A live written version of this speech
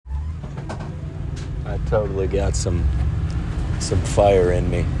I totally got some fire in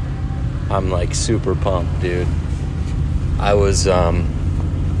me. I'm like super pumped, dude. I was in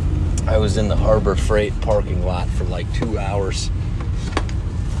the Harbor Freight parking lot for like 2 hours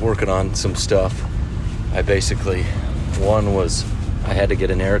working on some stuff. I had to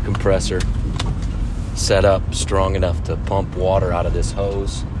get an air compressor set up strong enough to pump water out of this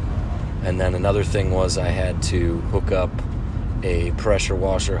hose. And then another thing was I had to hook up a pressure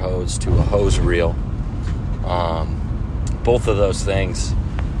washer hose to a hose reel. Both of those things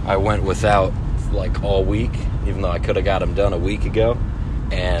I went without like all week, even though I could have got them done a week ago.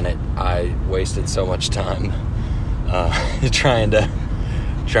 And I wasted so much time trying to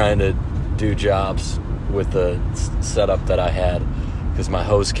do jobs with the setup that I had, because my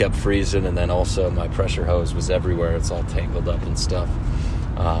hose kept freezing, and then also my pressure hose was everywhere. It's all tangled up and stuff.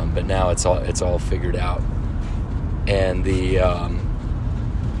 But now it's all figured out. And the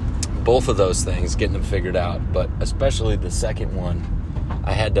both of those things, getting them figured out, but especially the second one,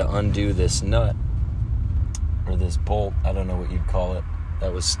 I had to undo this nut or this bolt, I don't know what you'd call it,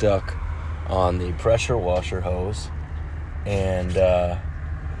 that was stuck on the pressure washer hose. And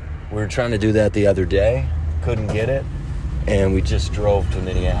we were trying to do that the other day, couldn't get it, and we just drove to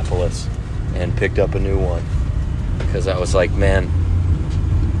Minneapolis and picked up a new one, because I was like, man,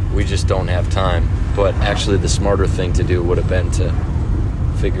 we just don't have time. But actually the smarter thing to do would have been to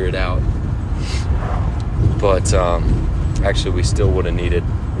figure it out. But actually we would have needed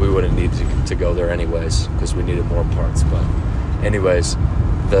to go there anyways, because we needed more parts. But anyways,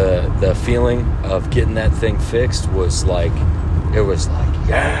 the feeling of getting that thing fixed was like,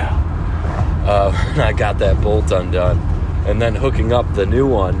 yeah. When I got that bolt undone, and then hooking up the new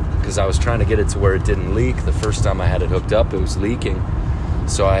one, because I was trying to get it to where it didn't leak. The first time I had it hooked up, it was leaking.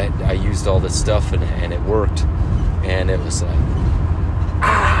 So I used all this stuff and it worked. And it was like,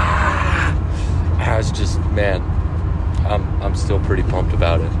 I was just, man, I'm still pretty pumped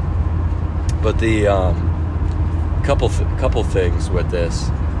about it. But the couple things with this,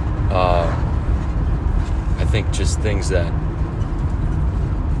 I think just things that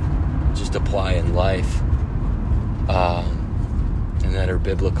just apply in life, and that are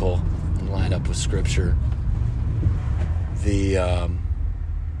biblical and line up with Scripture. The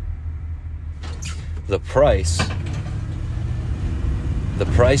price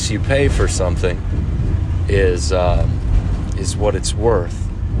you pay for something is what it's worth.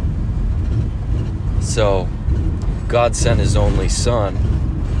 So God sent His only Son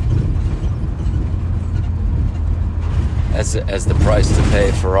as the price to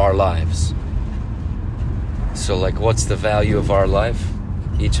pay for our lives. So like, what's the value of our life?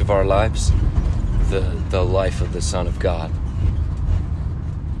 Each of our lives? The life of the Son of God.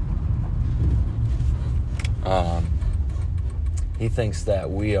 He thinks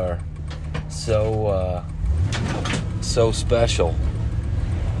that we are so special,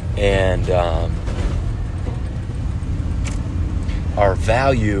 and our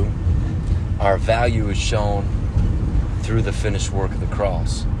value is shown through the finished work of the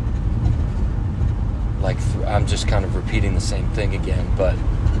cross. Like, I'm just kind of repeating the same thing again, but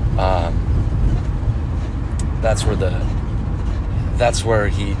that's where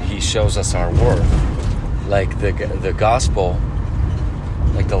he shows us our worth. Like the gospel,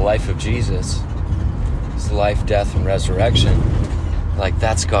 like the life of Jesus, his life, death, and resurrection, like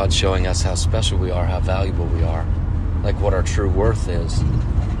that's God showing us how special we are, how valuable we are, like what our true worth is.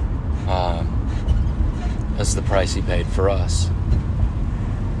 That's the price He paid for us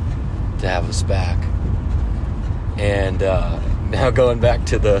to have us back. And now going back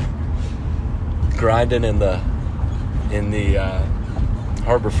to the grinding in the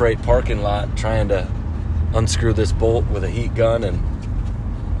Harbor Freight parking lot, trying to unscrew this bolt with a heat gun and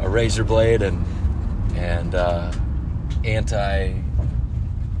a razor blade and anti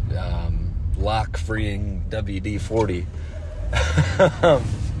lock freeing WD-40.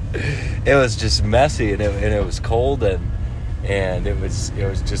 It was just messy, and it was cold, and it was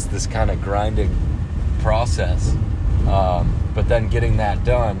just this kind of grinding process. But then getting that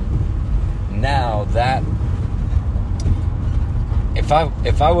done, now that if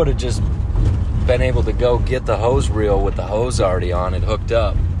I would have just been able to go get the hose reel with the hose already on it hooked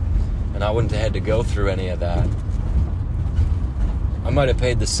up, and I wouldn't have had to go through any of that, I might have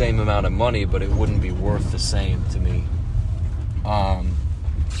paid the same amount of money, but it wouldn't be worth the same to me.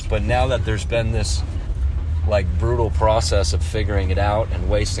 But now that there's been this like brutal process of figuring it out and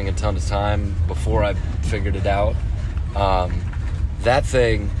wasting a ton of time before I figured it out, that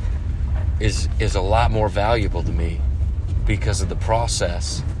thing is a lot more valuable to me because of the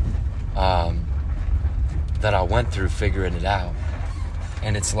process that I went through figuring it out.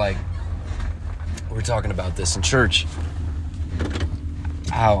 And it's like we're talking about this in church,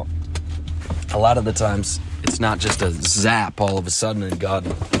 how a lot of the times it's not just a zap all of a sudden and God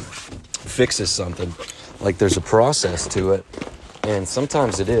fixes something. Like there's a process to it, and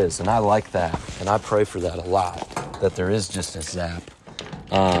sometimes it is, and I like that, and I pray for that a lot, that there is just a zap.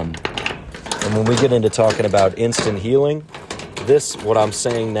 And when we get into talking about instant healing, what I'm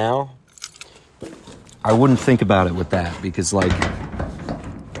saying now, I wouldn't think about it with that, because like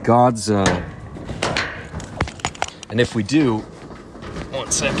God's, and if we do,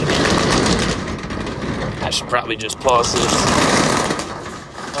 1 second, I should probably just pause this.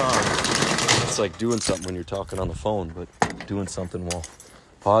 It's like doing something when you're talking on the phone, but doing something while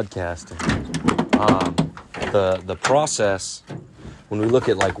podcasting. The process, when we look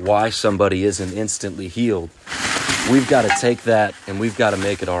at like why somebody isn't instantly healed, we've got to take that and we've got to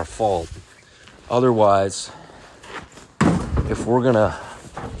make it our fault. Otherwise, if we're going to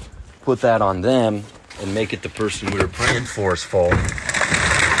put that on them and make it the person we were praying for's fault,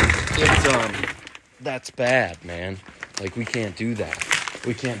 that's bad, man. Like, we can't do that.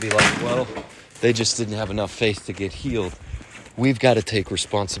 We can't be like, well, they just didn't have enough faith to get healed. We've got to take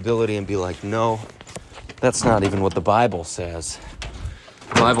responsibility and be like, no, that's not even what the Bible says.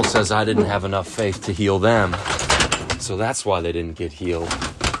 The Bible says I didn't have enough faith to heal them, so that's why they didn't get healed.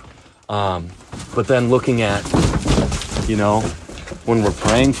 But then looking at, when we're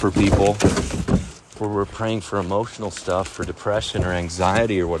praying for people, where we're praying for emotional stuff, for depression or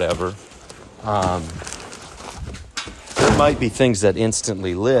anxiety or whatever, there might be things that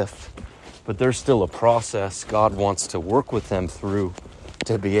instantly lift, but there's still a process God wants to work with them through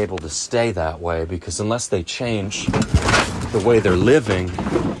to be able to stay that way, because unless they change the way they're living,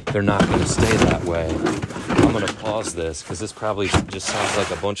 they're not going to stay that way. I'm going to pause this because this probably just sounds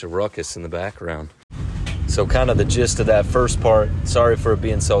like a bunch of ruckus in the background. So kind of the gist of that first part, sorry for it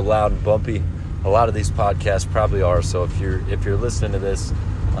being so loud and bumpy. A lot of these podcasts probably are, so if you're listening to this,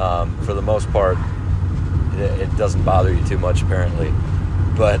 for the most part, it doesn't bother you too much apparently.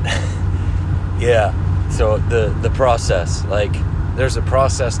 But yeah, so the process, like there's a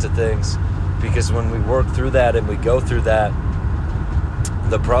process to things, because when we work through that and we go through that,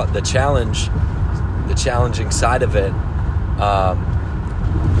 the challenging side of it,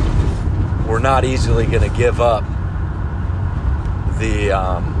 we're not easily going to give up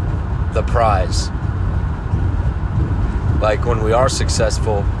the prize. Like when we are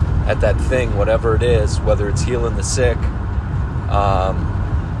successful at that thing, whatever it is, whether it's healing the sick,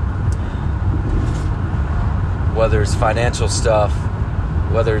 whether it's financial stuff,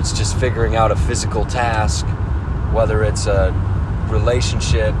 whether it's just figuring out a physical task, whether it's a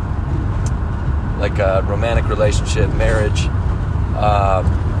relationship, like a romantic relationship, marriage,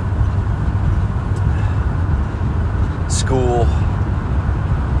 school,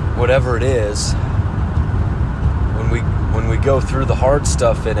 whatever it is, when we go through the hard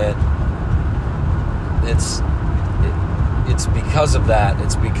stuff in it, it's because of that.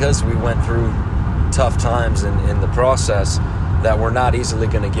 It's because we went through tough times in the process that we're not easily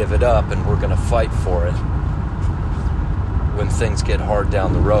going to give it up, and we're going to fight for it when things get hard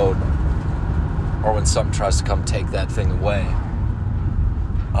down the road, or when something tries to come take that thing away.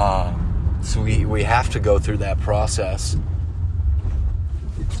 So we have to go through that process.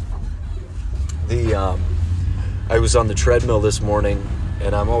 I was on the treadmill this morning,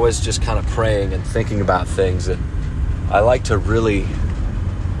 and I'm always just kind of praying and thinking about things, and I like to really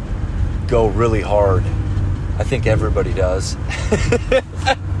go really hard. I think everybody does.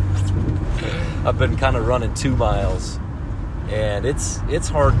 I've been kind of running 2 miles, and it's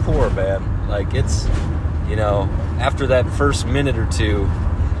hardcore, man. Like it's, after that first minute or two,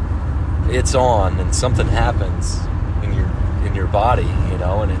 it's on, and something happens in your body,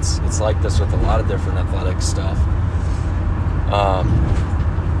 and it's like this with a lot of different athletic stuff.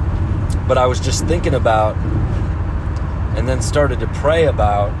 But I was just thinking about, and then started to pray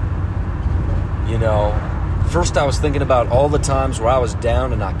about, first I was thinking about all the times where I was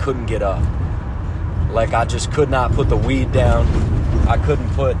down and I couldn't get up. Like I just could not put the weed down. I couldn't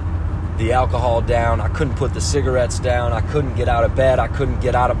put the alcohol down. I couldn't put the cigarettes down. I couldn't get out of bed. I couldn't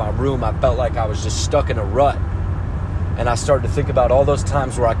get out of my room. I felt like I was just stuck in a rut. And I started to think about all those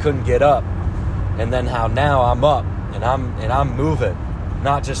times where I couldn't get up, and then how now I'm up and I'm moving,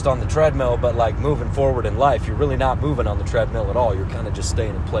 not just on the treadmill, but like moving forward in life. You're really not moving on the treadmill at all. You're kind of just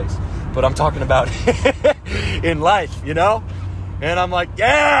staying in place. But I'm talking about in life, And I'm like,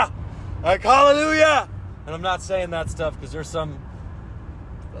 yeah, like hallelujah. And I'm not saying that stuff because there's some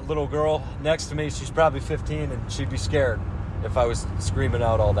little girl next to me. She's probably 15, and she'd be scared if I was screaming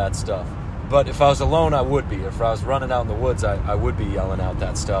out all that stuff. But if I was alone, I would be. If I was running out in the woods, I would be yelling out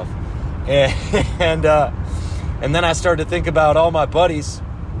that stuff. And then I started to think about all my buddies,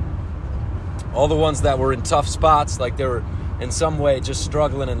 all the ones that were in tough spots, like they were in some way just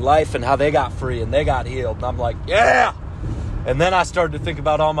struggling in life, and how they got free and they got healed. And I'm like, yeah! And then I started to think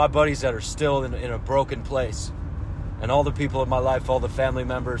about all my buddies that are still in a broken place. And all the people in my life, all the family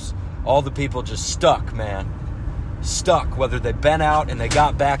members, all the people just stuck, man. Stuck, whether they've been out and they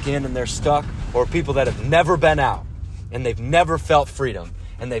got back in and they're stuck, or people that have never been out and they've never felt freedom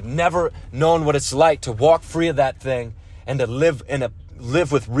and they've never known what it's like to walk free of that thing and to live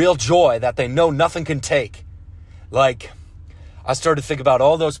with real joy that they know nothing can take. Like, I started to think about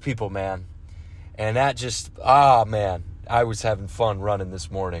all those people, man. And that just, man, I was having fun running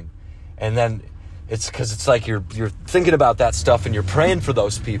this morning. And then it's because it's like you're thinking about that stuff and you're praying for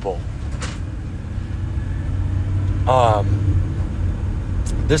those people.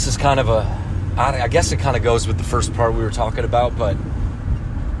 This is kind of I guess it kind of goes with the first part we were talking about, but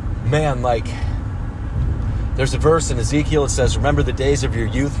man, like, there's a verse in Ezekiel that says, remember the days of your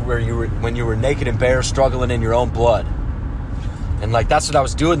youth when you were naked and bare, struggling in your own blood. And like, that's what I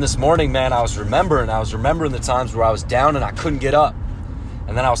was doing this morning, man. I was remembering the times where I was down and I couldn't get up.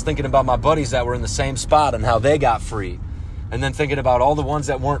 And then I was thinking about my buddies that were in the same spot and how they got free. And then thinking about all the ones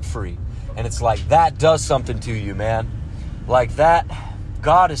that weren't free. And it's like, that does something to you, man. Like that,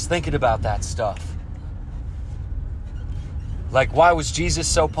 God is thinking about that stuff. Like, why was Jesus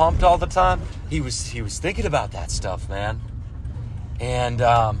so pumped all the time? He was thinking about that stuff, man. And,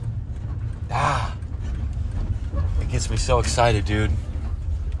 it gets me so excited, dude.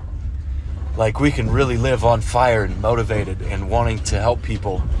 Like, we can really live on fire and motivated and wanting to help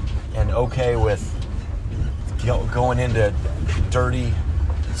people and okay with going into dirty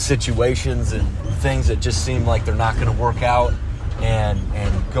situations and things that just seem like they're not going to work out, and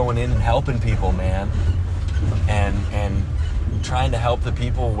going in and helping people, man, and trying to help the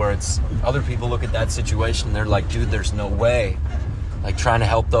people where it's other people look at that situation and they're like, dude, there's no way. Like, trying to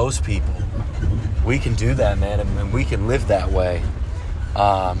help those people. We can do that, man, and we can live that way.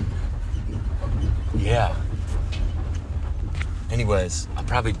 Yeah. Anyways, I'll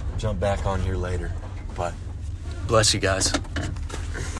probably jump back on here later, but bless you guys.